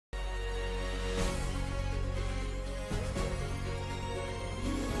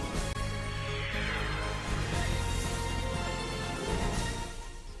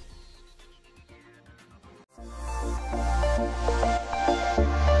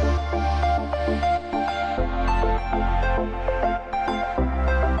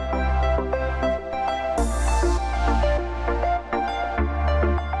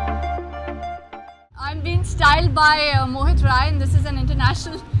by Mohit Rai, and this is an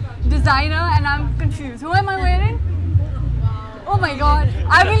international designer, and I'm confused. Who am I wearing? Oh my god,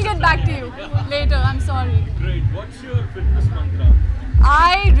 I will get back to you later, I'm sorry. Great. What's your fitness mantra?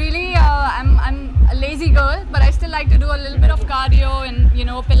 I really, I'm a lazy girl, but I still like to do a little bit of cardio and, you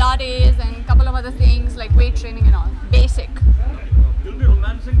know, Pilates and a couple of other things like weight training and all. Basic. You'll be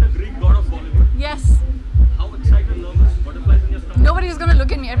romancing the Greek god of Bollywood. Yes. How excited, nervous, butterflies in your stomach? Nobody is going to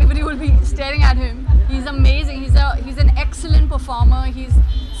look at me. Everybody will be staring at him. He's amazing. He's an excellent performer. He's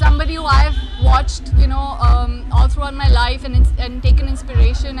somebody who I've watched, you know, all throughout my life and taken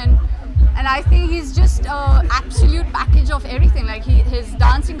inspiration, and I think he's just an absolute package of everything. Like his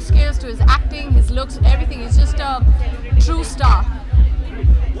dancing skills to his acting, his looks, everything. He's just a true star.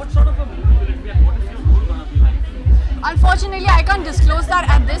 What sort of a movie will it be, and what is your role gonna be like? Unfortunately, I can't disclose that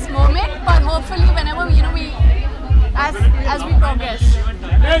at this moment, but hopefully, whenever as we progress,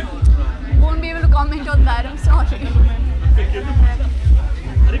 won't be able to comment on that. I'm sorry. Thank you.